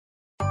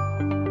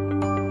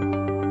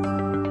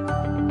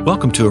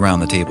Welcome to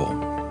Around the Table.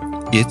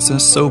 It's a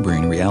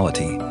sobering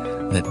reality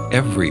that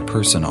every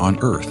person on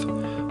earth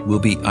will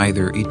be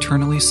either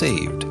eternally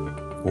saved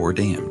or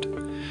damned.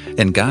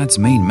 And God's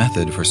main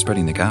method for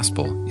spreading the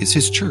gospel is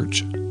His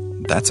church.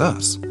 That's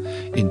us,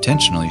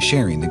 intentionally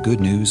sharing the good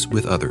news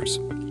with others.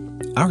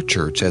 Our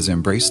church has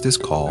embraced this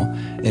call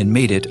and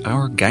made it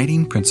our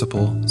guiding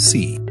principle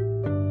C.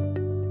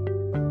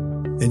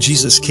 And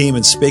Jesus came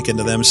and spake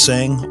unto them,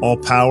 saying, All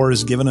power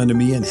is given unto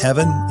me in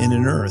heaven and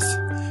in earth.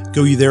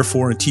 Go ye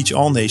therefore and teach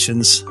all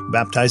nations,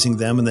 baptizing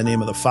them in the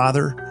name of the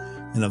Father,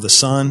 and of the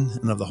Son,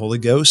 and of the Holy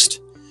Ghost,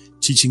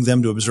 teaching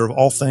them to observe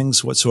all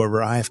things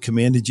whatsoever I have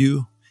commanded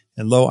you.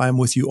 And lo, I am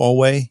with you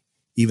always,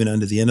 even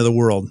unto the end of the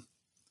world.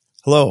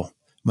 Hello,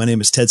 my name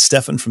is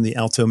Steffen from the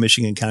Alto,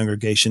 Michigan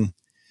congregation.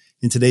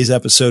 In today's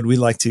episode, we'd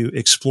like to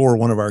explore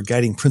one of our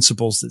guiding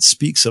principles that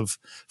speaks of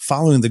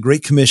following the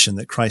Great Commission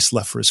that Christ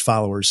left for His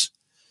followers.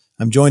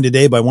 I'm joined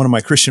today by one of my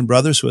Christian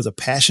brothers who has a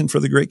passion for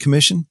the Great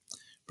Commission.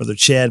 Brother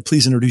Chad,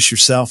 please introduce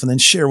yourself and then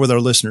share with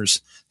our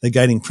listeners the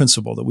guiding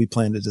principle that we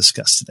plan to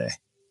discuss today.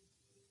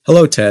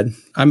 Hello, Ted.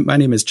 My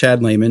name is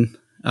Chad Leman.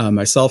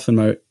 Myself and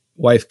my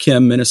wife,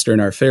 Kim, minister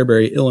in our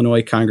Fairbury,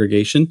 Illinois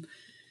congregation.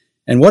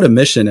 And what a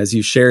mission, as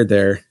you shared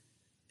there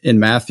in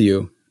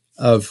Matthew,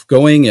 of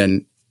going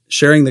and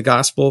sharing the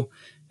gospel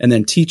and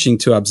then teaching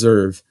to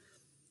observe.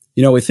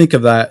 You know, we think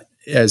of that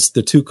as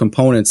the two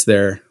components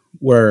there,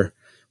 where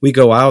we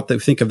go out, they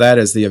think of that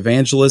as the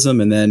evangelism,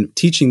 and then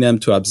teaching them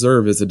to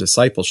observe is a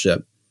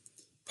discipleship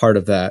part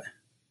of that.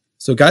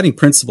 So guiding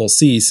principle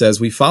C says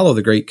we follow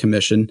the Great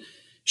Commission,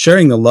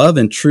 sharing the love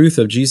and truth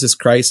of Jesus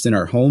Christ in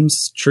our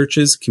homes,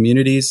 churches,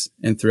 communities,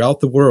 and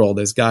throughout the world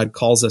as God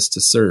calls us to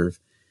serve.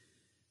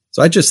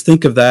 So I just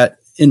think of that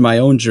in my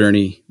own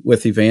journey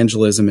with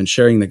evangelism and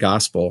sharing the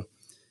gospel.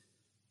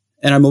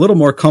 And I'm a little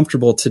more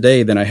comfortable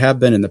today than I have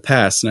been in the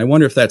past. And I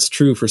wonder if that's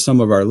true for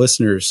some of our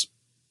listeners,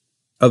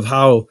 of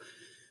how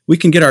we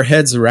can get our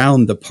heads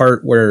around the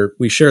part where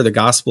we share the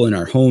gospel in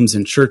our homes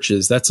and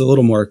churches. That's a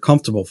little more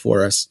comfortable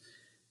for us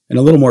and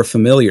a little more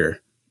familiar.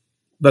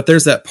 But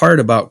there's that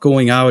part about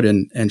going out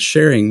and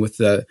sharing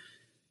with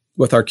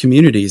our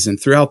communities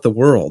and throughout the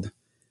world.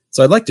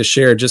 So I'd like to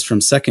share just from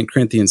 2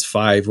 Corinthians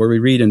 5, where we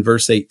read in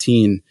verse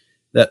 18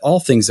 that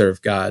all things are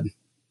of God,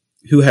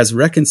 who has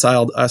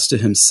reconciled us to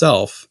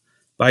Himself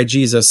by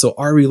Jesus. So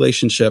our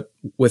relationship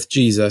with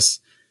Jesus.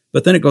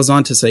 But then it goes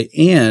on to say,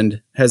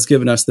 and has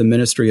given us the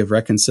ministry of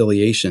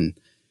reconciliation.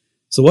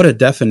 So what a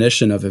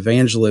definition of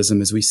evangelism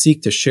as we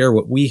seek to share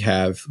what we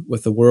have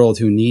with the world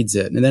who needs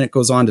it. And then it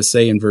goes on to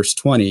say in verse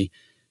 20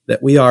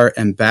 that we are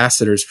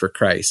ambassadors for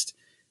Christ,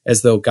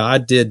 as though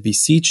God did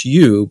beseech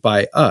you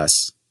by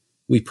us.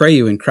 We pray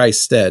you in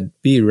Christ's stead,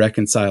 be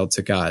reconciled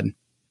to God.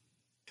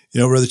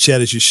 You know, Brother Chad,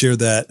 as you shared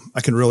that,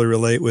 I can really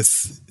relate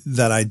with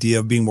that idea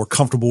of being more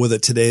comfortable with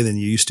it today than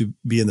you used to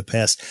be in the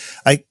past.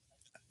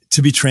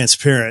 To be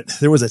transparent,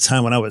 there was a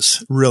time when I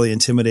was really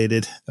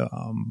intimidated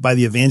by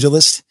the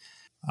evangelist.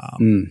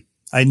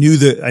 I knew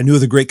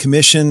the Great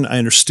Commission. I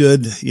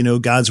understood,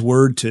 God's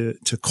word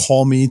to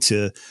call me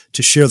to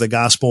share the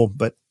gospel.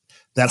 But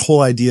that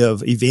whole idea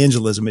of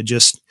evangelism, it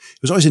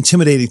was always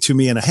intimidating to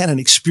me. And I had an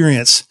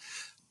experience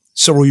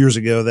several years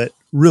ago that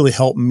really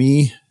helped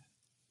me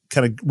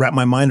kind of wrap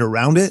my mind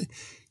around it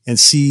and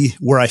see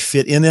where I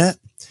fit in it.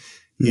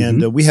 Mm-hmm.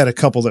 And we had a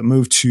couple that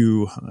moved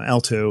to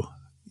Alto.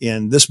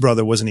 And this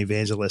brother was an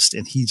evangelist,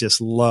 and he just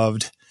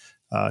loved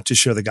to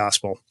share the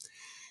gospel.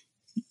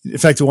 In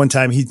fact, at one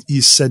time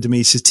he said to me,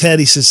 he says, Ted,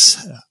 he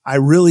says, I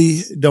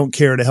really don't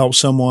care to help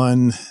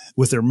someone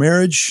with their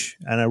marriage,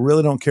 and I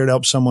really don't care to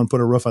help someone put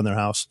a roof on their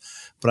house,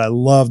 but I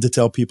love to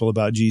tell people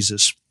about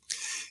Jesus.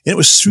 And it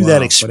was through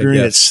that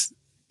experience.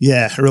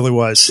 Yeah, it really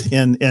was.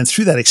 And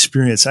through that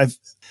experience,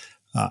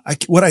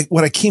 what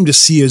I came to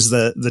see is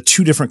the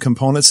two different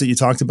components that you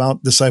talked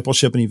about,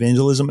 discipleship and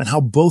evangelism, and how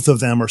both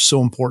of them are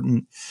so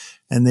important,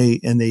 and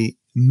they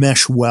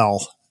mesh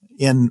well.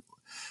 And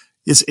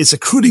it's a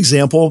crude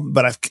example,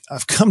 but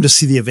I've come to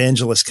see the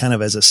evangelist kind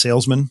of as a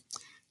salesman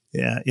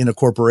in a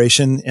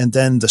corporation, and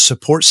then the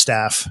support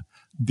staff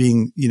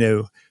being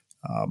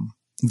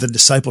the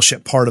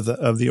discipleship part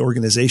of the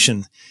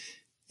organization.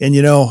 And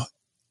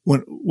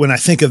when I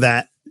think of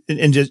that,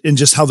 and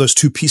just how those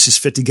two pieces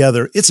fit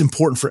together, it's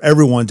important for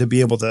everyone to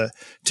be able to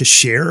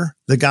share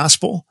the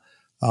gospel.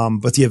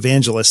 But the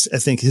evangelist, I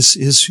think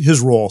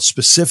his role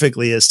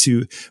specifically is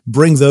to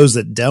bring those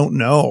that don't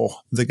know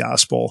the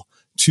gospel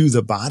to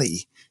the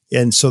body,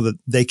 and so that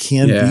they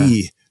can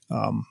be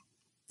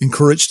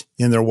encouraged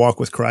in their walk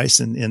with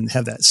Christ and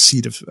have that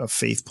seed of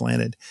faith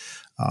planted.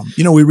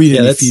 We read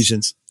in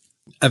Ephesians.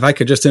 If I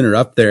could just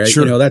interrupt there,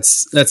 sure.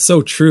 That's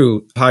so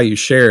true how you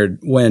shared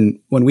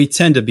when we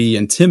tend to be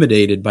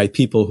intimidated by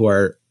people who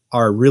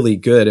are really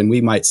good. And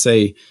we might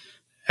say,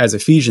 as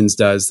Ephesians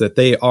does, that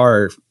they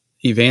are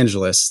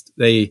evangelists.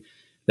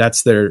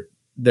 That's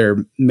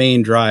their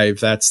main drive.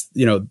 That's,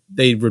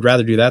 they would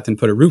rather do that than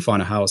put a roof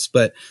on a house.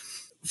 But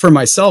for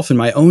myself in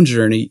my own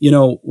journey,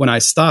 when I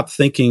stopped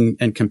thinking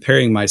and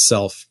comparing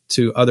myself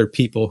to other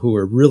people who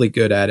are really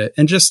good at it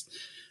and just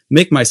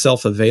make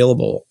myself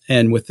available.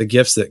 And with the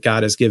gifts that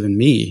God has given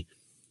me,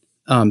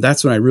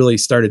 that's when I really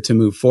started to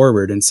move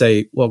forward and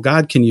say, well,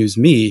 God can use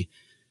me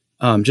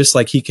just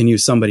like he can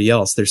use somebody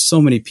else. There's so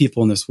many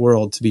people in this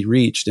world to be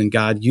reached, and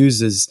God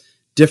uses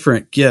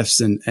different gifts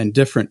and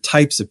different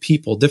types of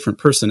people, different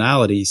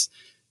personalities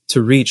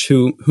to reach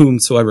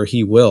whomsoever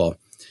he will.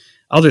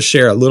 I'll just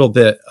share a little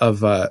bit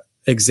of an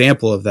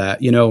example of that.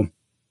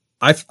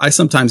 I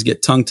sometimes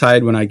get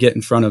tongue-tied when I get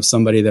in front of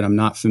somebody that I'm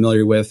not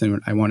familiar with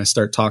and I want to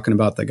start talking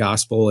about the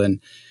gospel. And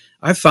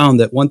I've found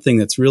that one thing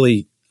that's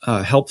really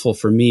helpful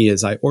for me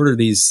is I order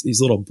these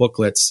little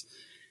booklets,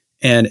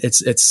 and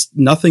it's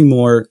nothing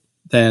more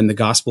than the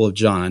Gospel of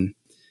John.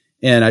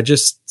 And I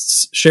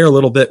just share a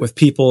little bit with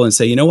people and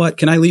say, you know what,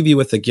 can I leave you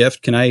with a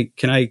gift? Can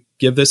I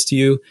give this to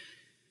you?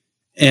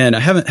 And I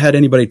haven't had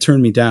anybody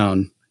turn me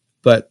down,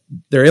 but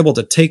they're able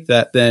to take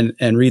that then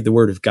and read the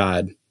Word of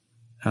God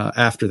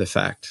after the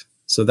fact.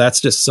 So that's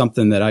just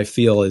something that I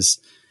feel is,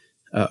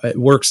 it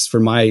works for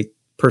my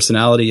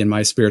personality and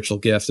my spiritual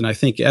gift. And I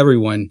think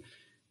everyone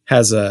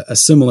has a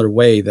similar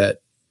way that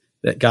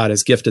God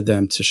has gifted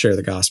them to share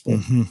the gospel.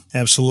 Mm-hmm.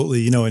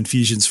 Absolutely. In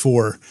Ephesians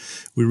 4,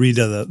 we read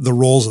the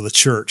roles of the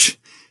church,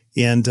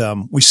 and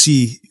we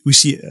see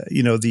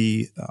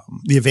the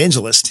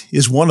evangelist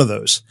is one of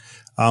those.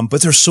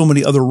 But there's so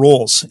many other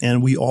roles,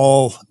 and we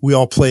all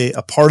play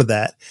a part of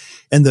that.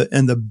 And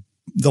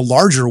the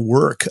larger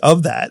work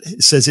of that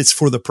says it's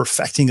for the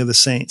perfecting of the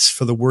saints,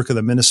 for the work of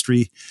the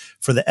ministry,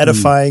 for the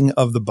edifying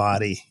of the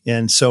body.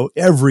 And so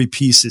every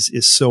piece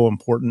is so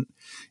important.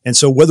 And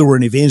so whether we're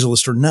an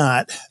evangelist or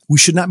not, we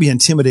should not be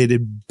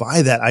intimidated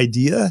by that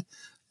idea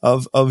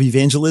of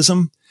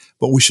evangelism,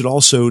 but we should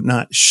also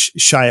not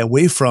shy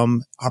away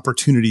from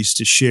opportunities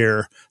to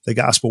share the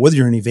gospel. Whether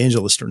you're an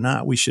evangelist or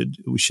not, we should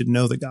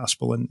know the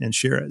gospel and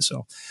share it.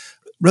 So,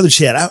 Brother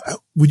Chad,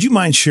 would you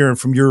mind sharing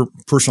from your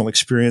personal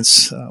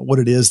experience what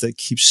it is that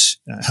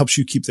helps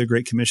you keep the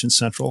Great Commission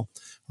central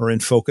or in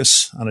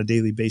focus on a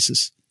daily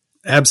basis?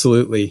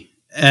 Absolutely.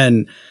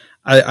 And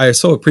I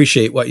so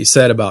appreciate what you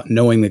said about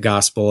knowing the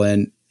gospel.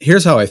 And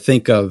here's how I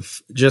think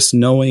of just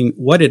knowing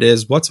what it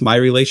is. What's my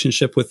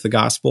relationship with the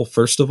gospel,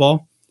 first of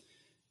all,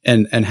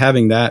 and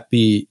having that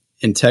be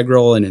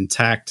integral and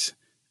intact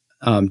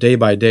day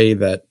by day,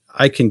 that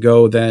I can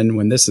go then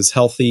when this is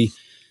healthy.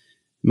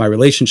 My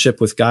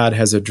relationship with God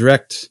has a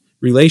direct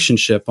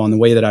relationship on the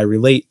way that I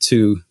relate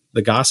to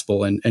the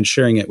gospel and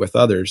sharing it with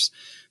others.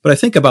 But I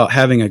think about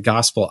having a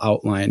gospel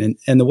outline.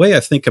 And the way I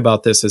think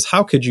about this is,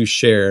 how could you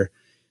share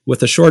with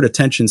the short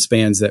attention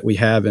spans that we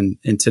have in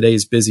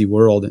today's busy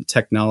world and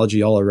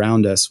technology all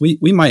around us? We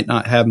might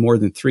not have more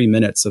than 3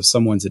 minutes of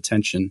someone's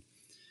attention.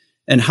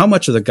 And how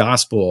much of the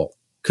gospel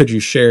could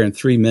you share in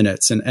 3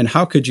 minutes? And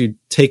how could you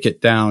take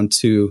it down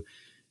to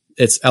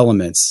its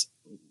elements?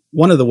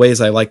 One of the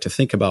ways I like to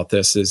think about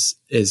this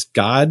is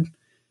God,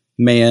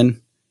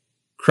 man,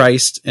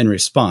 Christ, and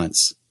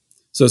response.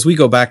 So as we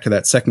go back to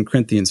that 2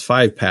 Corinthians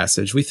 5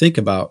 passage, we think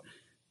about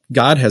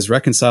God has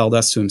reconciled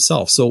us to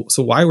himself. So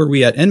why were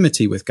we at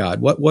enmity with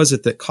God? What was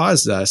it that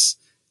caused us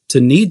to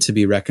need to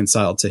be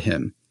reconciled to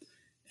him?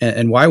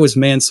 And why was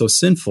man so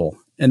sinful?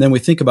 And then we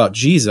think about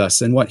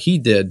Jesus and what he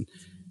did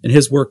and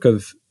his work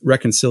of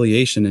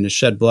reconciliation and his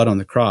shed blood on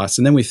the cross.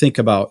 And then we think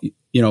about,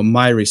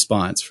 my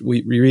response.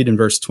 We read in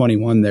verse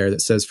 21 there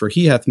that says, "For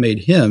he hath made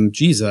him,"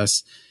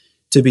 Jesus,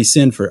 "to be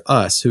sin for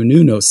us who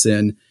knew no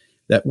sin,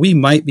 that we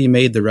might be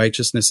made the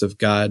righteousness of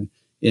God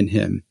in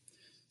him."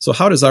 So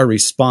how does our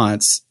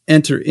response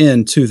enter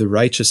into the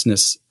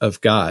righteousness of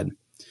God?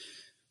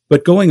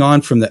 But going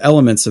on from the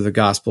elements of the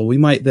gospel, we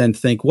might then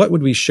think, what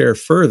would we share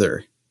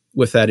further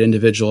with that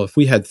individual if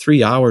we had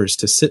 3 hours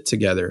to sit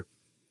together?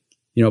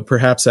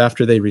 Perhaps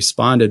after they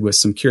responded with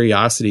some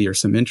curiosity or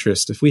some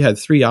interest, if we had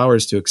 3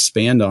 hours to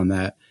expand on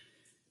that.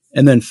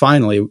 And then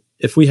finally,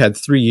 if we had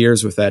 3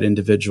 years with that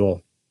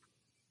individual,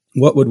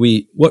 what would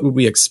we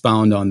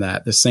expound on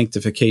that? The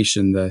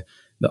sanctification, the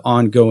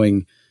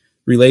ongoing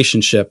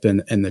relationship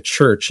and the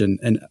church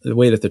and the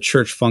way that the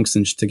church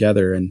functions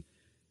together. And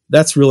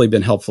that's really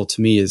been helpful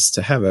to me, is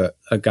to have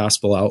a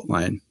gospel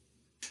outline.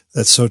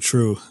 That's so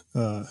true,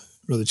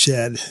 Brother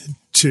Chad,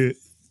 to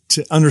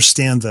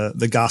understand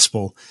the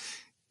gospel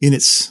in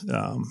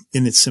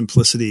its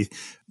simplicity.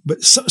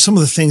 But some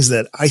of the things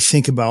that I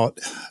think about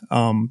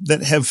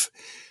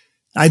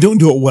I don't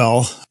do it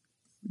well,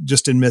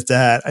 just admit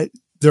that.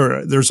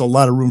 There's a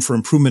lot of room for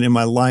improvement in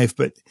my life,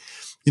 but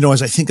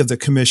as I think of the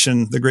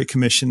commission, the Great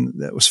Commission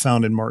that was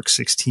found in Mark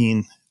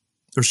 16,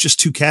 there's just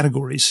 2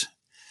 categories.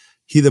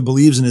 He that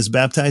believes and is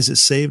baptized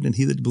is saved, and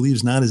he that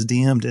believes not is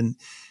damned. And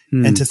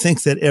to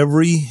think that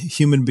every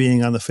human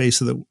being on the face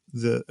of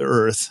the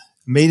earth,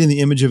 made in the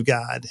image of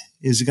God,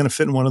 is going to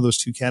fit in one of those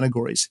 2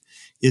 categories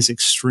is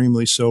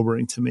extremely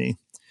sobering to me.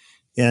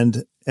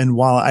 And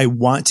while I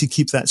want to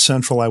keep that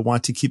central, I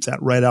want to keep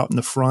that right out in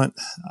the front,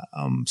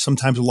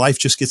 sometimes life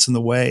just gets in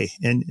the way,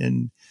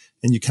 and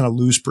you kind of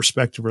lose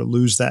perspective or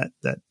lose that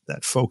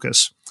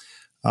focus.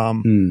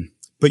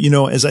 But,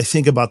 as I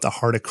think about the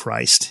heart of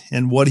Christ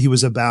and what he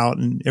was about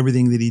and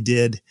everything that he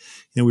did,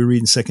 we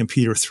read in 2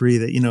 Peter 3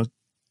 that,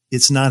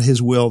 it's not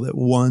his will that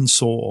one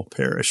soul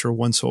perish or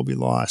one soul be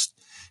lost.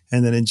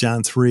 And then in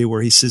John 3,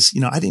 where he says,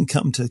 I didn't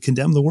come to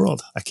condemn the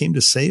world. I came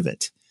to save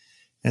it.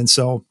 And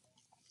so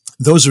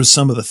those are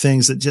some of the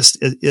things that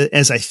just,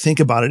 as I think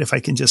about it, if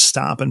I can just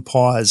stop and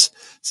pause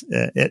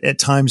at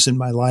times in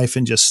my life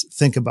and just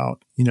think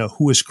about,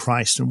 who is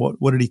Christ and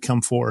what did he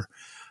come for?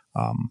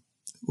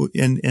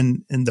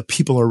 And the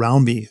people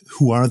around me,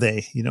 who are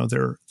they?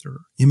 They're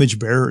image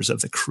bearers of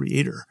the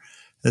Creator.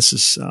 This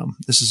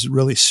is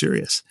really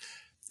serious.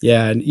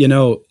 Yeah.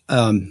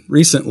 And,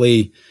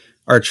 recently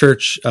our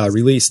church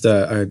released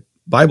a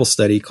Bible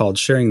study called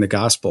Sharing the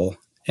Gospel.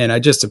 And I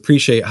just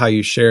appreciate how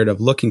you shared of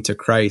looking to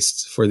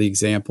Christ for the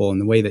example and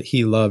the way that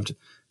he loved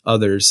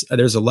others.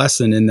 There's a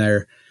lesson in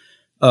there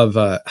of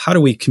how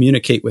do we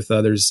communicate with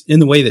others in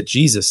the way that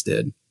Jesus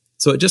did.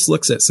 So it just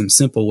looks at some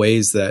simple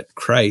ways that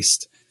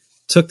Christ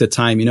took the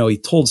time. He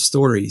told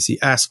stories,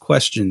 he asked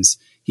questions,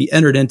 he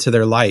entered into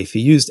their life, he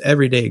used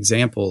everyday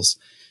examples.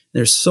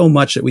 There's so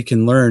much that we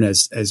can learn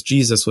as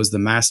Jesus was the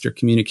master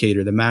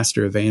communicator, the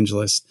master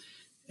evangelist.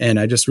 And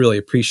I just really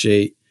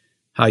appreciate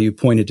how you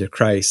pointed to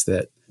Christ,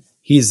 that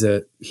he's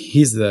the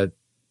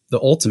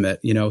ultimate,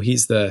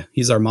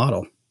 he's our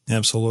model.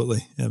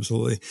 Absolutely.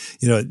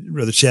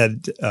 Brother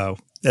Chad,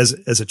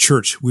 as a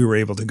church, we were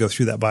able to go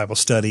through that Bible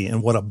study,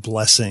 and what a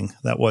blessing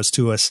that was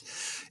to us.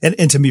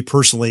 And to me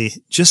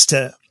personally, just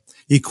to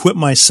equip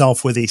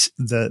myself with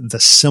the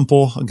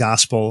simple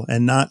gospel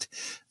and not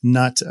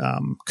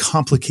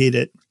complicate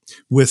it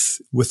with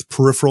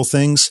peripheral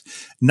things.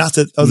 Not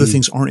that other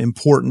things aren't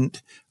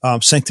important.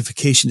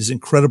 Sanctification is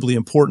incredibly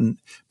important,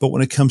 but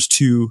when it comes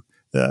to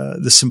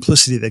the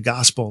simplicity of the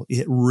gospel,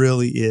 it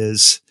really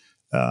is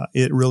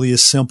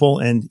simple.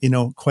 And,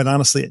 quite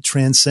honestly, it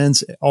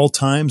transcends all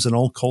times and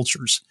all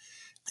cultures.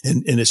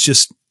 And it's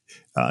just,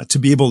 to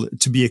be able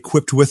to be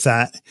equipped with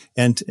that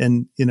and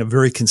in a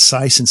very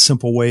concise and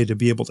simple way to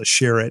be able to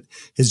share it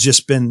has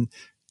just been,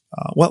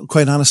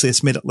 quite honestly,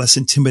 it's made it less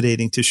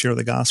intimidating to share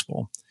the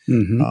gospel.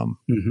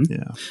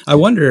 Yeah. I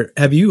wonder,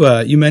 have you,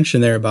 you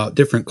mentioned there about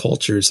different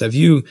cultures. Have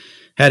you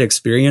had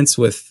experience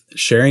with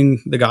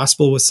sharing the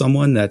gospel with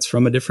someone that's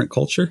from a different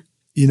culture?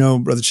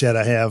 Brother Chad,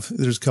 I have.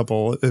 There's a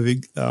couple of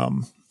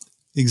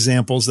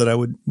examples that I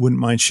wouldn't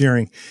mind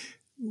sharing.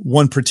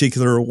 One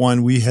particular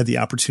one, we had the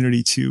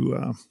opportunity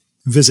to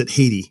visit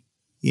Haiti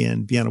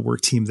and be on a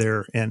work team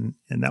there, and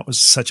that was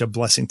such a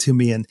blessing to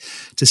me. And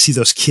to see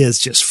those kids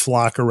just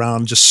flock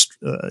around, just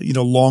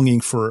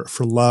longing for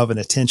love and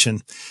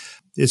attention.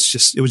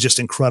 It was just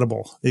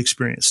incredible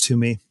experience to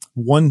me.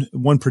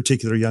 One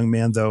particular young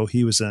man, though,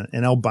 he was an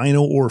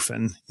albino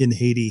orphan in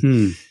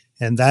Haiti.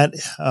 And that,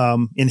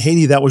 in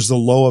Haiti, that was the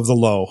low of the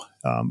low,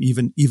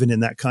 even in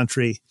that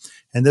country.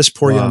 And this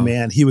poor young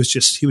man, he was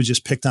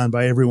just picked on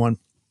by everyone.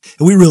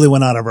 And we really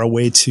went out of our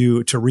way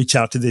to reach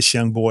out to this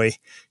young boy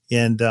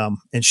and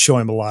show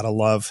him a lot of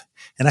love.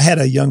 And I had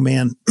a young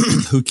man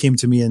who came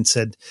to me and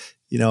said,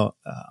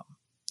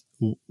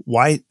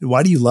 why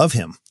do you love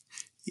him?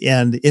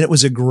 And it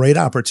was a great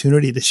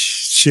opportunity to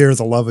share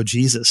the love of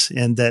Jesus,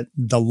 and that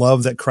the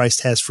love that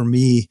Christ has for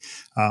me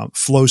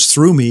flows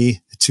through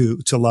me to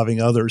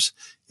loving others.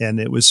 And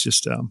it was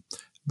just,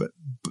 but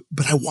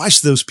I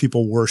watched those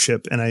people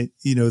worship, and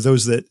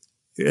those that,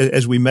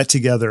 as we met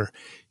together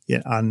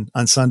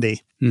on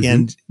Sunday,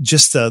 and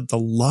just the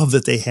love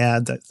that they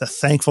had, the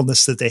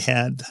thankfulness that they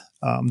had,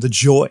 the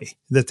joy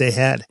that they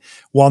had,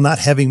 while not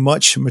having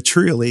much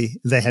materially,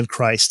 they had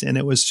Christ. And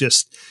it was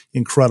just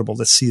incredible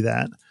to see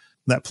that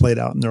played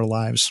out in their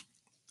lives.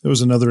 There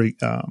was another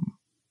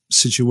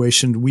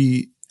situation.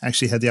 We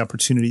actually had the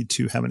opportunity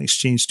to have an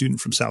exchange student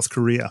from South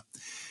Korea.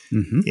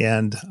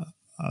 And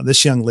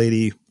this young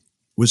lady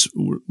was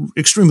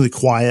extremely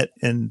quiet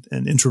and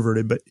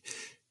introverted, but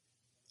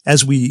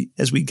as we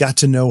got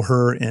to know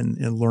her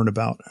and learn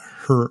about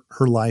her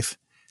life,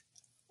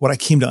 what I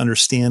came to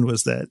understand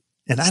was that,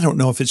 and I don't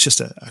know if it's just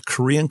a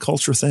Korean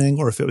culture thing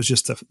or if it was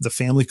just the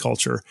family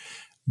culture,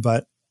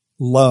 but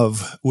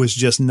love was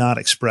just not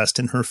expressed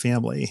in her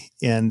family,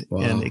 and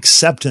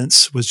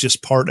acceptance was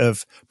just part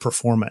of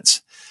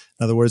performance.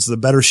 In other words, the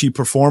better she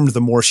performed, the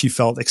more she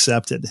felt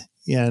accepted.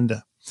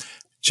 And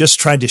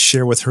just tried to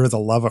share with her the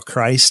love of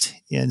Christ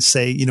and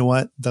say, you know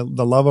what?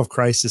 The love of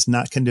Christ is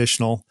not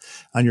conditional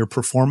on your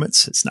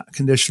performance. It's not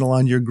conditional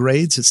on your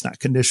grades. It's not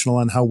conditional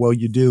on how well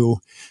you do.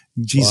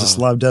 Jesus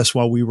loved us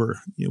while we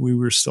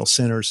were still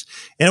sinners.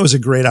 And it was a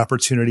great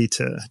opportunity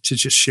to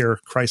just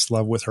share Christ's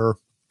love with her.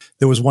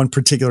 There was one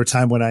particular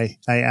time when I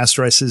asked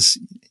her, I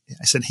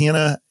said,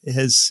 Hannah,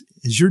 has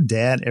your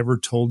dad ever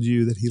told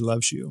you that he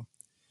loves you?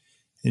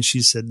 And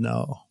she said,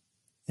 no.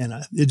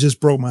 And it just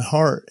broke my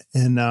heart.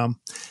 And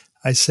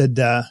I said,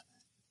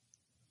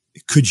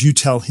 could you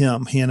tell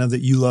him, Hannah,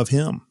 that you love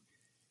him?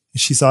 And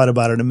she thought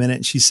about it a minute,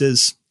 and she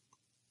says,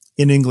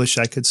 in English,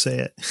 I could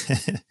say it.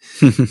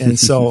 And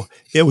so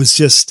it was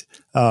just,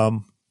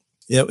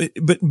 Yeah,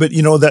 but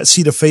you know, that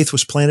seed of faith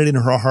was planted in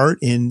her heart,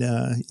 and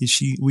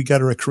we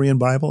got her a Korean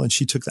Bible, and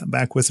she took that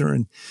back with her.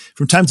 And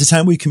from time to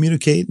time, we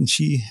communicate, and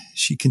she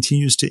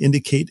continues to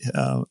indicate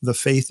the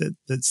faith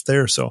that's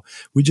there. So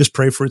we just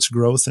pray for its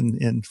growth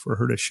and for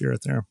her to share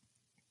it there.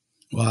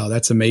 Wow,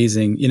 that's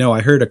amazing. You know,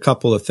 I heard a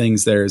couple of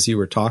things there as you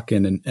were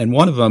talking, and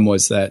one of them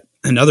was that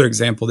another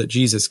example that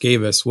Jesus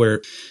gave us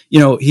where, you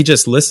know, he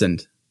just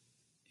listened.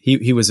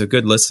 He was a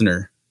good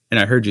listener. And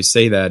I heard you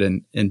say that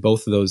in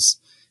both of those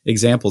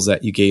examples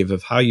that you gave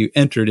of how you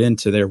entered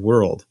into their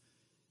world.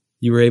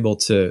 You were able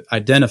to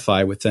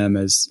identify with them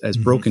as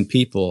broken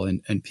people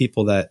and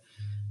people that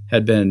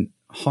had been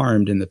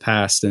harmed in the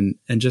past, and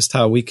just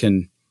how we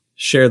can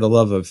share the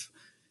love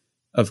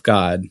of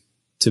God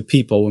to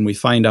people when we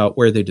find out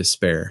where they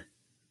despair.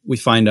 We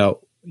find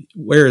out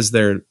where is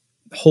their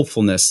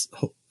hopefulness,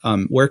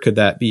 where could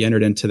that be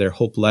entered into their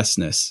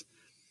hopelessness,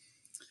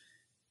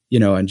 you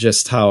know, and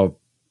just how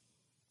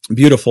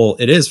beautiful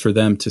it is for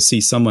them to see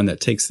someone that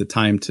takes the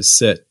time to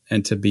sit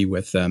and to be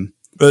with them.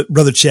 But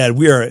Brother Chad,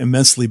 we are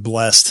immensely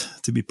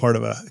blessed to be part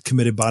of a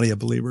committed body of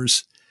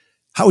believers.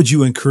 How would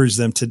you encourage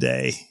them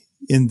today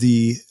in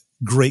the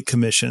Great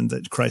Commission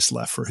that Christ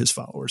left for his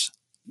followers?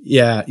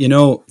 Yeah, you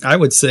know, I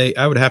would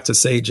have to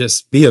say,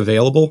 just be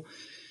available,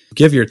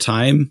 give your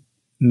time,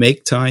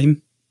 make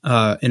time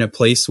in a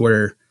place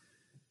where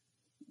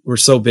we're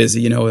so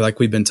busy, you know, like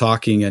we've been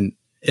talking. And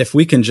if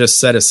we can just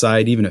set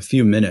aside even a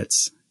few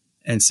minutes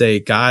and say,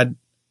 God,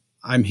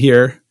 I'm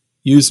here.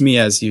 Use me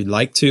as you'd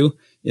like to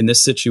in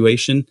this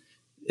situation.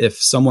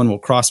 If someone will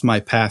cross my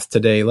path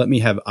today, let me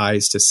have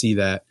eyes to see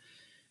that.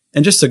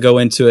 And just to go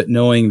into it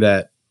knowing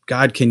that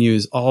God can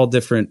use all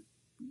different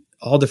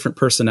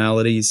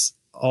personalities,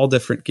 all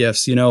different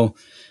gifts. You know,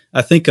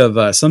 I think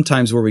of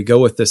sometimes where we go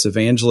with this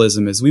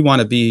evangelism is we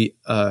want to be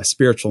a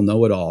spiritual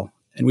know-it-all,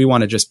 and we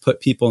want to just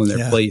put people in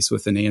their place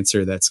with an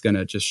answer that's going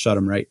to just shut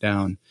them right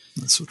down.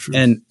 That's so true.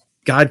 And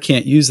God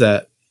can't use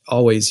that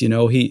always. You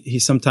know, he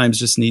sometimes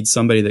just needs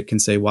somebody that can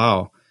say,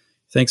 wow,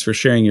 thanks for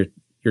sharing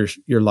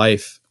your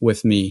life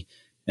with me,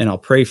 and I'll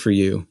pray for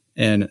you.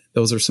 And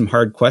those are some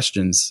hard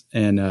questions.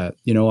 And,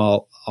 you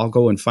know, I'll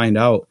go and find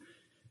out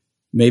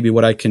maybe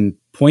what I can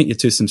point you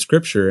to some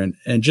scripture,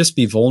 and just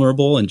be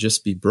vulnerable and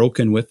just be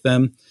broken with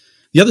them.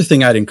 The other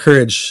thing I'd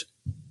encourage,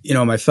 you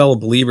know, my fellow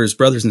believers,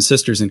 brothers and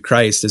sisters in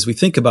Christ, as we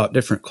think about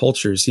different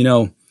cultures, you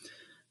know,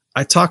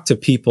 I talk to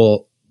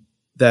people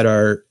that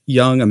are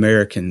young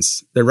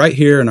Americans. They're right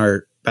here in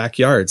our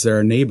backyards. They're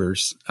our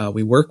neighbors.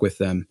 We work with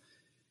them,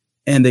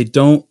 and they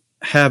don't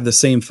have the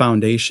same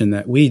foundation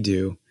that we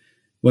do.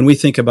 When we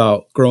think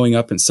about growing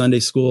up in Sunday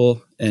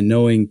school and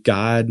knowing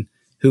God,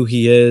 who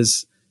he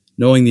is,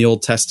 knowing the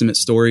Old Testament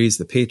stories,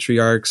 the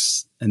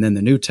patriarchs, and then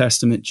the New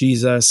Testament,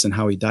 Jesus, and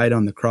how he died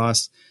on the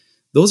cross,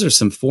 those are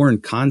some foreign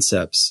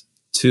concepts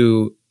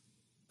to,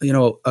 you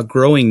know, a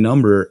growing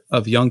number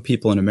of young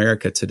people in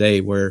America today,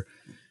 where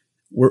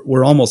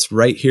we're almost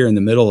right here in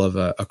the middle of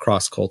a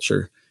cross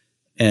culture,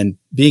 and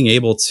being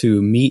able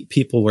to meet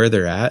people where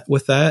they're at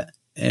with that,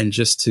 and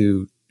just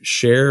to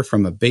share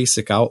from a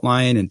basic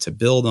outline and to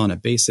build on a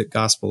basic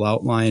gospel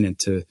outline, and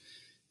to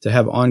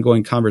have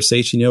ongoing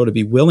conversation, you know, to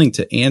be willing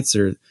to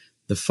answer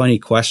the funny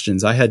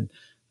questions. I had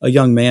a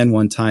young man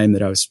one time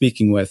that I was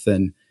speaking with,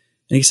 and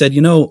he said,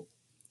 you know,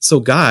 so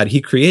God,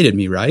 he created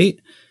me, right?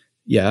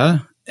 Yeah.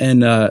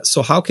 And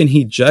so how can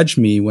he judge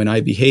me when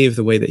I behave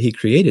the way that he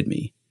created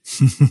me?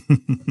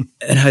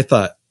 And I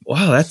thought,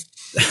 wow,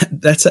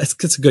 that's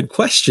a good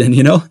question.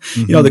 You know,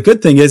 mm-hmm. You know, the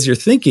good thing is you're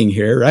thinking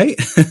here, right?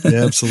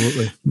 Yeah,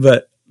 absolutely.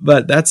 But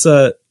that's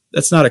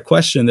not a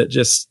question that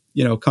just,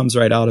 you know, comes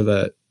right out of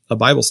a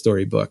Bible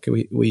story book.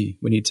 We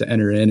need to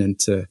enter in and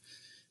to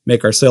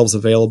make ourselves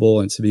available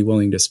and to be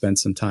willing to spend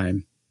some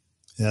time.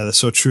 Yeah, that's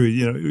so true.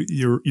 You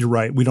know, you're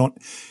right. We don't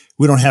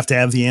have to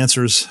have the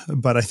answers,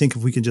 but I think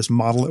if we can just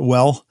model it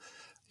well,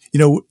 you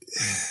know,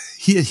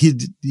 he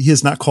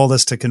has not called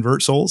us to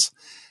convert souls,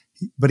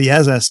 but he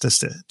has asked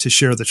us to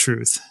share the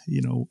truth,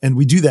 you know, and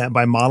we do that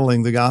by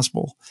modeling the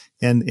gospel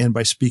and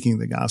by speaking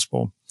the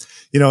gospel.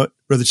 You know,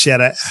 Brother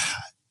Chad,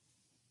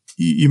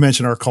 you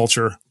mentioned our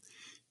culture,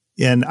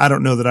 and I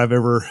don't know that I've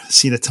ever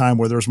seen a time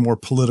where there's more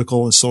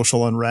political and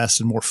social unrest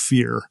and more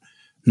fear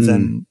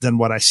than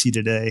what I see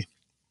today.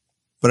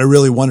 But I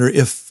really wonder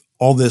if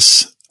all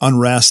this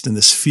unrest and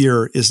this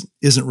fear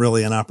isn't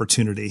really an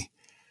opportunity.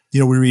 You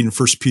know, we read in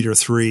 1 Peter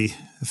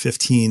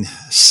 3:15,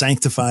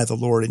 sanctify the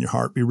Lord in your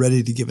heart. Be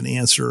ready to give an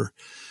answer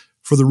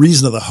for the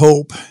reason of the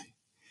hope.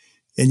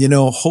 And, you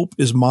know, hope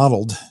is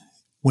modeled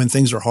when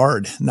things are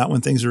hard, not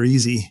when things are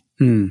easy.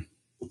 In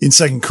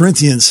 2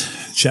 Corinthians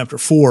chapter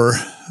 4,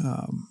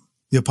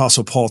 the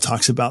Apostle Paul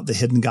talks about the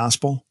hidden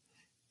gospel.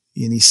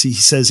 And he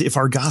says, if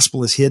our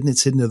gospel is hidden,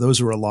 it's hidden to those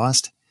who are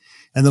lost.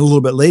 And then a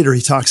little bit later,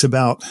 he talks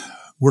about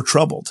we're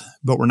troubled,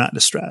 but we're not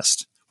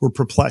distressed. We're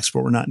perplexed,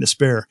 but we're not in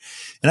despair.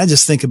 And I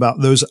just think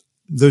about those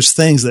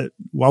things that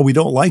while we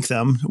don't like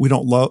them, we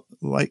don't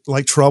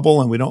like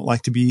trouble, and we don't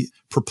like to be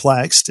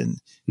perplexed and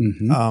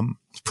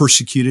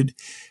persecuted.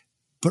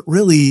 But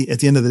really, at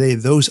the end of the day,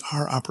 those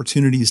are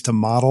opportunities to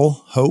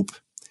model hope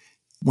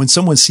When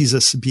someone sees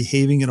us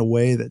behaving in a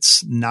way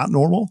that's not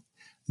normal,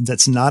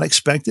 that's not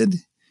expected,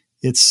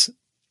 it's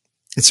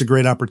a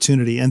great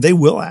opportunity. And they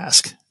will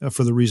ask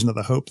for the reason of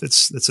the hope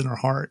that's in our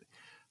heart.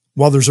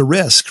 While there's a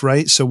risk,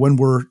 right? So when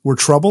we're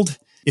troubled,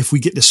 if we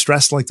get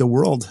distressed like the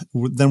world,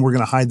 then we're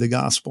going to hide the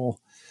gospel.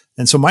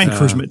 And so my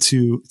encouragement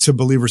to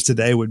believers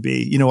today would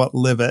be, you know what,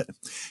 live it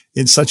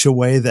in such a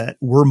way that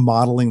we're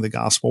modeling the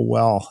gospel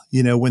well.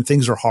 You know, when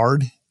things are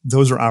hard,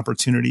 those are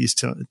opportunities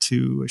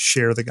to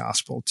share the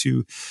gospel,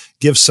 to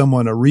give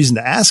someone a reason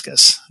to ask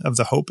us of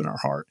the hope in our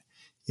heart.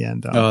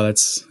 And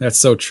that's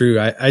so true.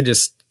 I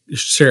just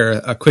share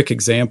a quick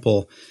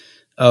example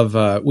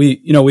of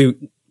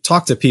we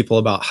talk to people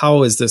about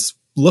how is this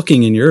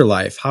looking in your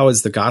life? How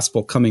is the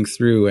gospel coming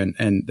through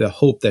and the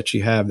hope that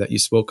you have that you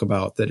spoke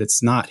about, that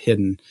it's not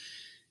hidden?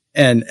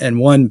 And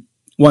one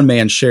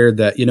man shared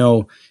that,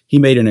 he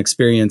made an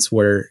experience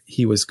where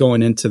he was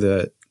going into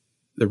the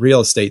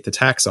real estate, the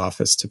tax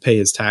office, to pay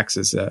his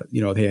taxes.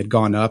 They had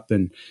gone up,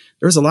 and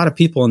there was a lot of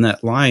people in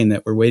that line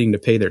that were waiting to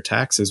pay their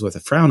taxes with a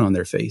frown on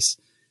their face.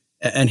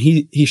 And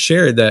he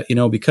shared that,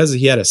 because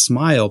he had a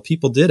smile,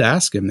 people did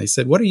ask him. They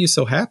said, "What are you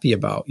so happy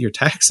about? Your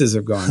taxes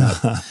have gone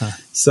up."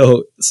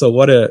 So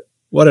what a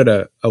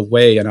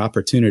way, an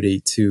opportunity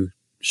to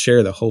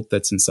share the hope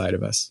that's inside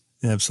of us.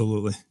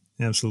 Absolutely.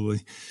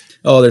 Absolutely.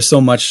 Oh, there's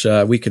so much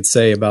we could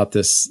say about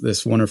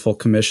this wonderful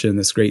commission,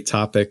 this great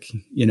topic.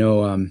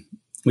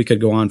 We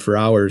could go on for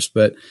hours,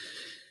 but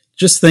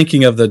just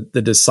thinking of the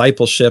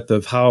discipleship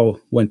of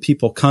how when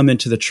people come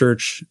into the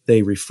church,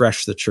 they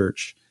refresh the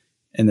church,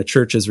 and the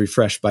church is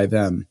refreshed by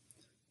them,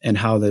 and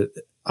how the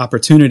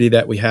opportunity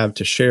that we have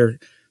to share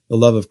the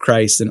love of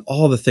Christ and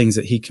all the things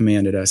that he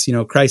commanded us.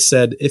 Christ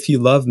said, "If you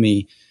love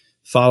me,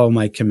 follow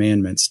my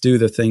commandments, do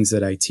the things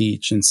that I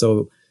teach." And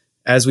so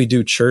as we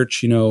do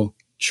church,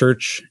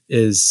 church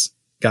is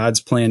God's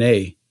plan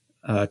A,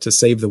 to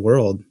save the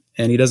world.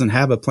 And he doesn't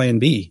have a plan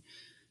B.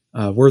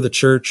 We're the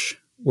church,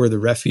 we're the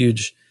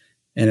refuge,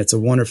 and it's a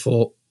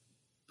wonderful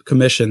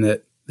commission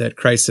that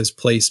Christ has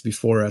placed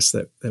before us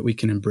that we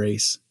can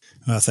embrace.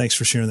 Thanks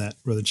for sharing that,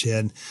 Brother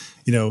Chad.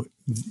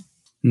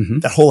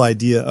 That whole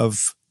idea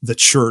of the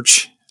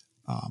church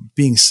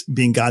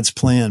being God's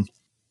plan,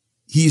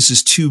 he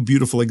uses two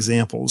beautiful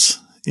examples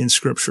in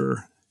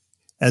Scripture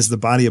as the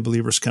body of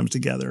believers comes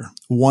together.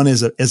 One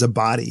is as a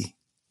body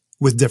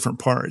with different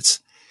parts,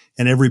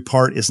 and every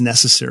part is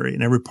necessary,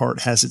 and every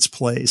part has its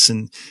place,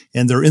 and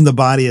they're in the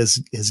body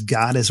as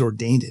God has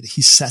ordained it.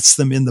 He sets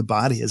them in the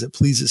body as it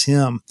pleases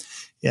him.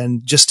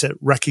 And just to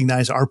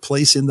recognize our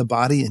place in the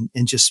body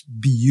and just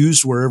be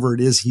used wherever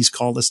it is he's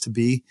called us to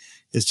be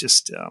is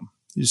just a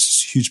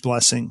huge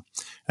blessing.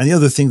 And the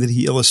other thing that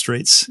he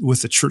illustrates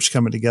with the church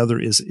coming together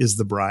is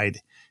the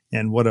bride.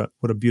 And what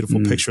a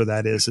beautiful picture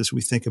that is as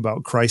we think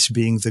about Christ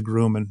being the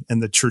groom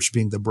and the church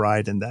being the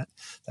bride, and that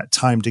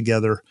time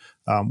together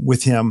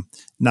with him,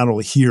 not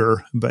only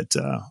here, but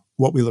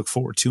what we look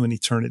forward to in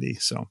eternity.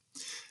 So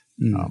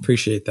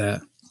appreciate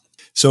that.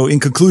 So in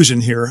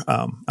conclusion here,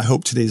 I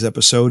hope today's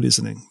episode is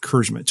an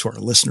encouragement to our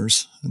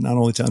listeners, not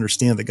only to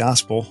understand the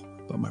gospel,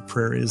 but my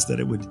prayer is that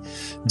it would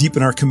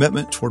deepen our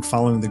commitment toward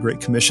following the Great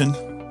Commission,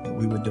 that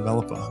we would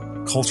develop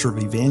a culture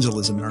of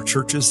evangelism in our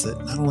churches that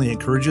not only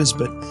encourages,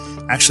 but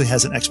actually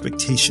has an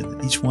expectation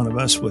that each one of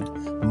us would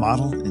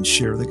model and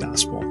share the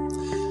gospel.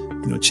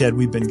 Chad,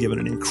 we've been given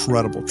an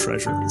incredible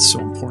treasure. It's so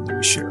important that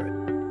we share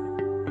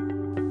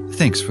it.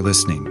 Thanks for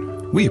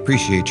listening. We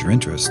appreciate your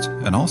interest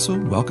and also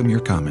welcome your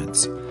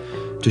comments.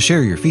 To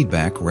share your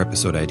feedback or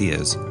episode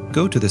ideas,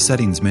 go to the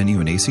Settings menu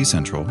in AC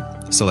Central,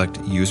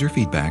 select User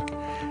Feedback,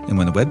 and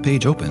when the web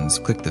page opens,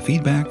 click the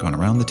Feedback on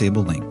Around the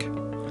Table link.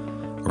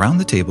 Around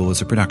the Table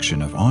is a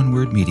production of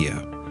Onward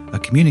Media, a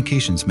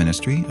communications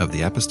ministry of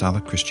the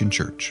Apostolic Christian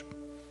Church.